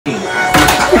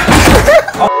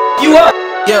you up.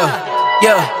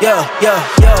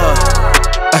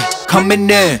 Ay, coming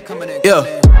in,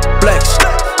 flex.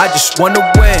 I just wanna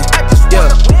win,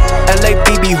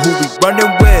 LABB, who we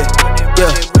running with,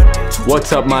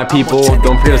 What's up, my people?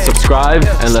 Don't forget to subscribe,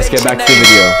 and let's get back to the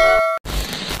video.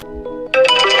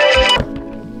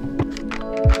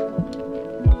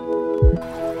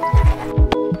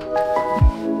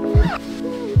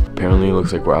 Apparently it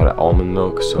looks like we're out of almond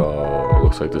milk, so it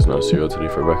looks like there's no cereal today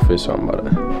for breakfast, so I'm about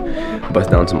to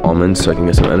bust down some almonds so I can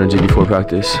get some energy before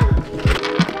practice.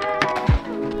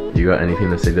 You got anything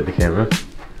to say to the camera?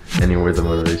 Any words of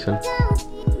motivation?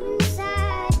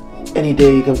 Any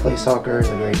day you can play soccer is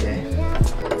a great day.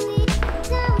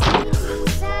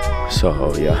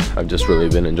 So yeah, I've just really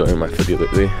been enjoying my footy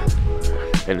lately,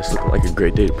 and it's looking like a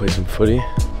great day to play some footy.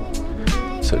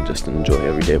 So just enjoy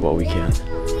every day while we can.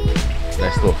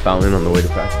 Nice little fountain on the way to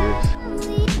practice.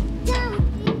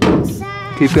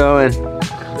 Keep going.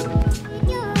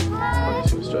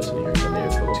 Some stress in here.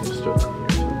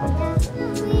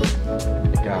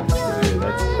 God, dude,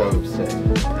 that's so sick.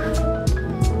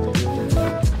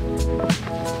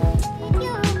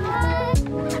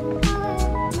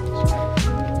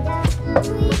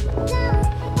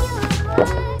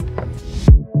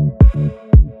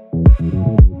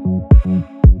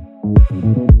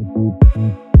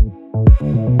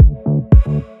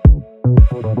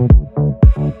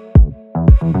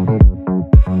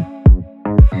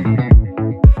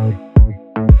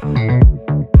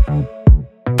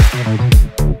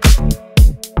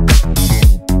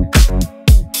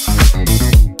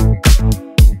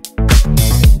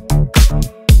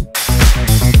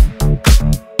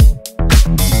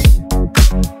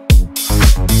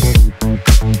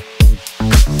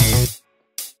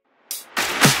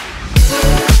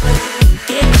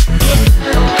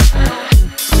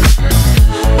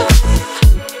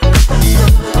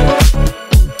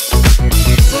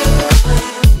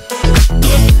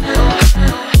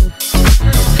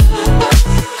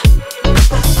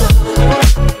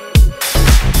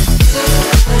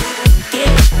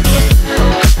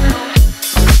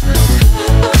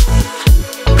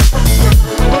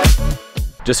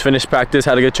 Just finished practice,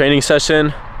 had a good training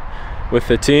session with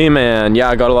the team, and yeah,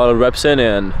 I got a lot of reps in,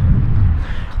 and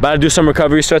about to do some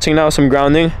recovery stretching now, some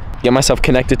grounding, get myself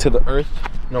connected to the earth,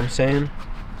 you know what I'm saying?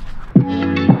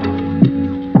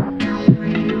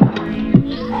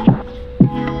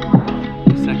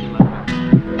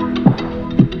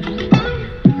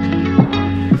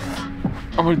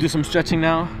 I'm gonna do some stretching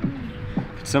now,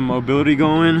 get some mobility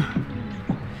going,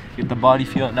 get the body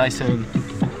feeling nice and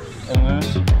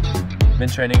loose. Been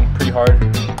training pretty hard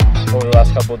over the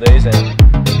last couple of days, and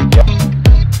yeah.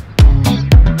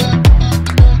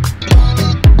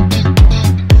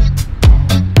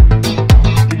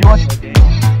 Did you watch the game?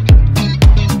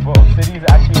 Well, City's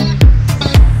actually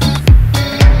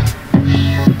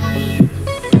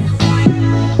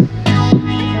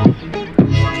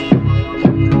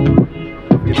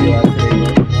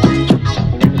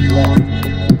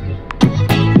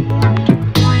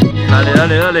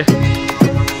Dale.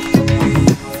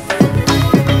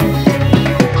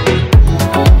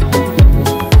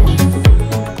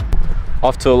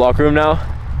 Off to the locker room now.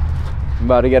 I'm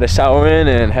about to get a shower in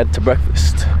and head to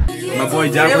breakfast. My boy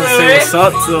Jadan say what's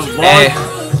up to the vlog.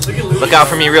 Hey, look out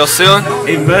for me real soon.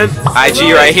 Amen.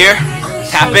 IG right here.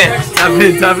 Tap in.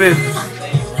 Tap in.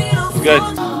 Good.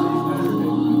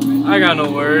 I got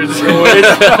no words.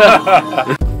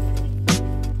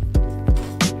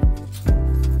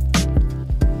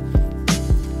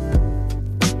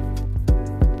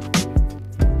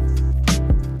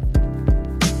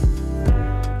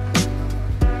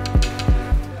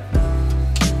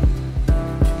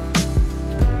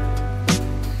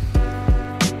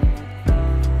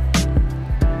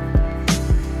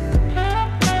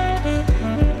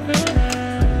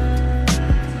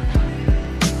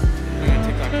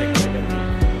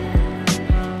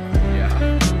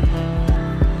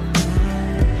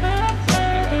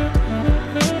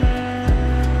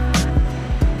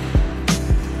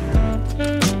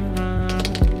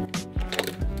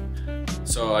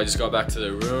 So I just got back to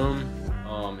the room.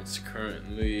 It's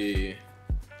currently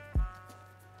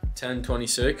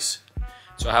 10:26.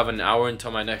 So I have an hour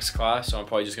until my next class. So I'm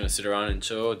probably just gonna sit around and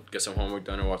chill, get some homework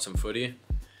done, and watch some footy.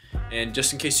 And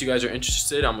just in case you guys are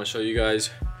interested, I'm gonna show you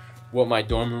guys what my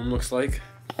dorm room looks like.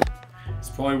 It's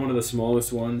probably one of the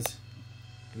smallest ones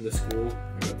in the school.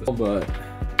 I got this, but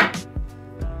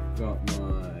got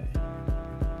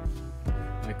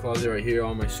my closet right here,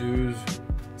 all my shoes,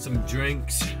 some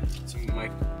drinks, some of my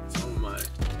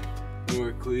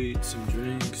newer cleats, some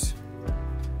drinks,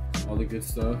 all the good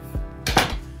stuff.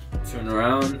 Turn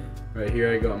around, Right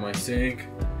here I got my sink,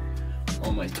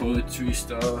 all my toiletry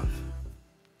stuff,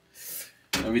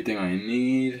 everything I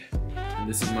need. And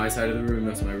this is my side of the room,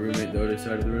 that's my roommate, the other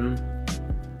side of the room.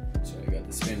 So I got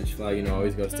the Spanish flag, you know,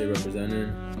 always gotta stay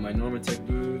representing. My Normatec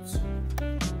boots.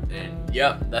 And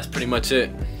yeah, that's pretty much it.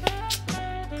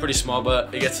 Pretty small,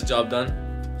 but it gets the job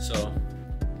done. So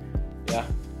yeah.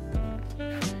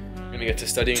 I'm gonna get to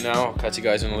studying now. I'll catch you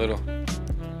guys in a little.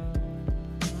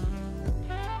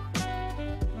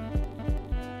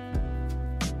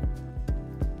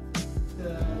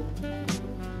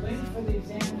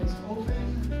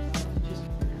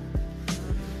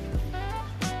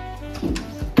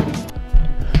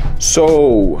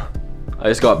 So I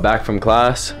just got back from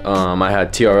class. I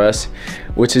had TRS,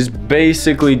 which is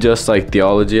basically just like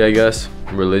theology, I guess,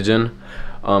 religion.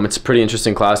 It's a pretty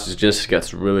interesting class. It just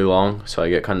gets really long, so I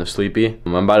get kind of sleepy.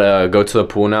 I'm about to go to the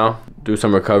pool now, do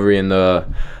some recovery in the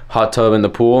hot tub in the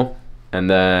pool, and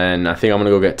then I think I'm gonna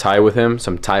go get Thai with him,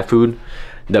 some Thai food,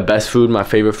 the best food, my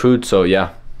favorite food. So yeah,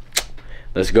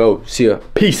 let's go. See ya.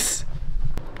 Peace.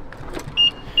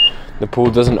 The pool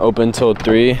doesn't open till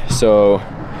 3, so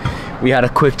we had a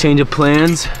quick change of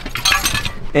plans,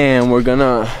 and we're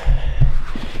gonna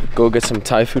go get some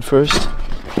Thai food first.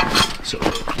 So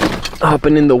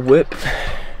hopping in the whip.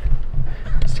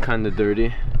 It's kind of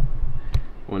dirty.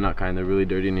 Well, not kind of, really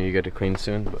dirty, and you get to clean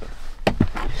soon, but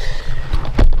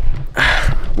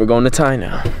we're going to Thai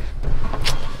now.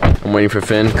 I'm waiting for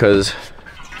Finn because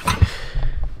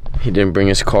he didn't bring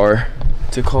his car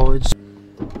to college.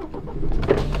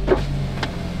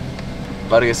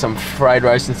 About to get some fried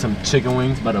rice and some chicken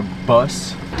wings, about to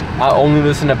bust. I only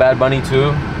listen to Bad Bunny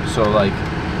too, so like,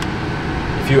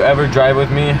 if you ever drive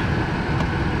with me,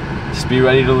 just be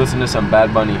ready to listen to some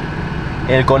Bad Bunny.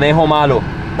 El Conejo Malo.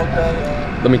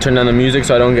 Let me turn down the music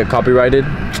so I don't get copyrighted.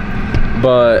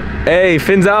 But hey,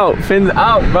 Finn's out,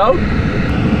 bro.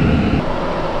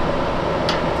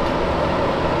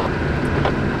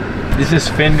 This is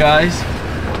Finn, guys.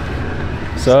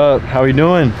 What's up? How we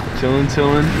doing?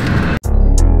 Chillin'.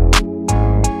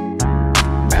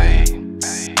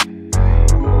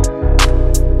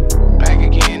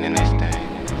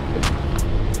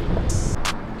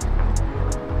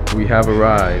 We have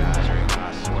arrived.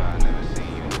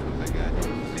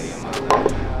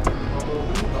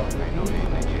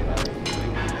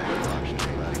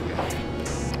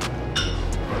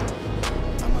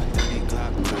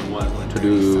 To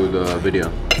do the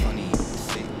video.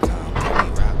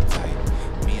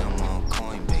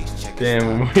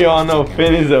 Damn, we all know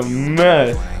Finn is a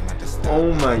mess.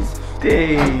 Oh my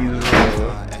days.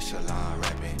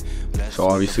 So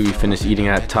obviously we finished eating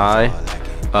at Thai.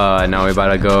 Now we're about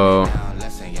to go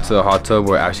to the hot tub.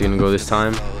 We're actually gonna go this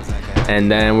time.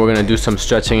 And then we're gonna do some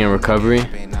stretching and recovery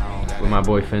with my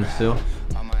boy Finn still.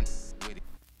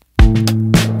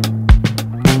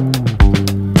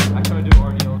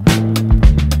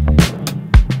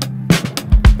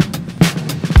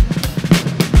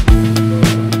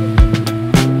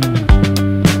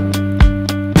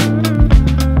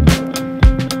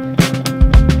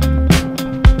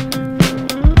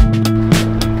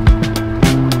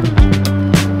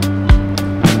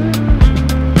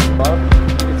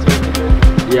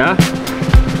 Yeah?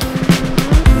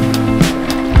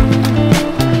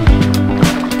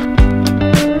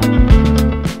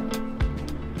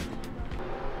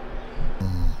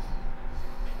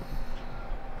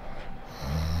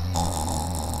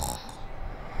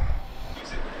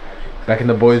 Back in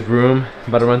the boys' room,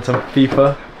 about to run some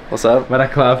FIFA. What's up? About to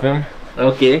clap him.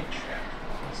 Okay.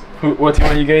 What team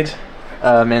are you, Gage?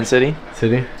 Man City.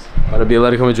 City. About to be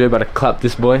Atletico Madrid, about to clap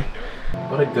this boy.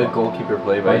 What a good goalkeeper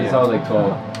play by you. He's like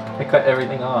 12. I cut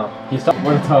everything off. He stopped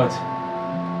one touch.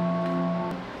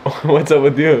 What's up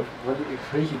with you? What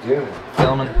are you doing?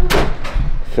 Filming.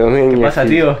 Filming. ¿Qué pasa,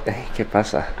 tío? Hey, ¿qué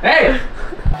pasa? Hey!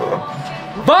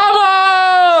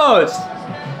 Vamos!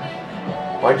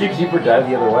 Why'd you keep her dive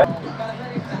the other way?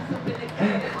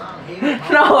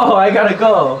 No, I gotta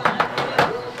go.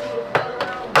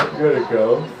 You gotta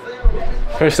go.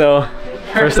 First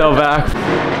L back.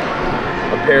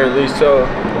 Apparently so.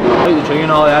 Hey, you're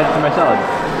drinking all that to my salad.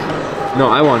 No,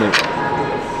 I want it.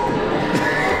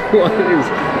 What is?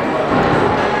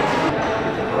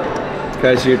 Can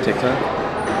I see your TikTok?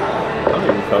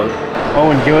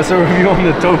 Oh, and give us a review on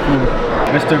the tofu,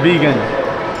 Mr. Vegan.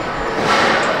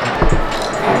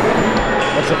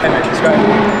 What's the finish? Describe it.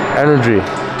 Energy.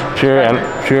 Pure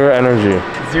energy.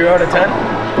 0 out of 10?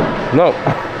 No.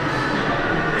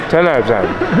 10 out of 10.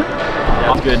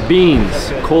 That's good.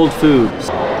 Beans, cold foods.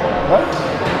 What?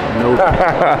 Nope.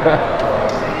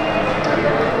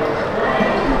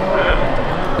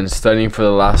 Been studying for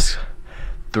the last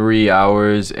 3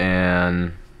 hours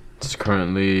and it's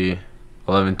currently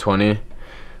 11:20,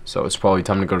 so it's probably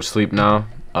time to go to sleep now.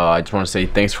 I just want to say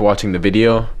thanks for watching the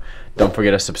video. Don't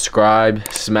forget to subscribe,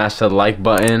 smash the like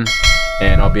button,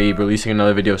 and I'll be releasing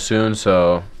another video soon,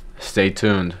 so stay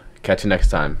tuned. Catch you next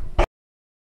time.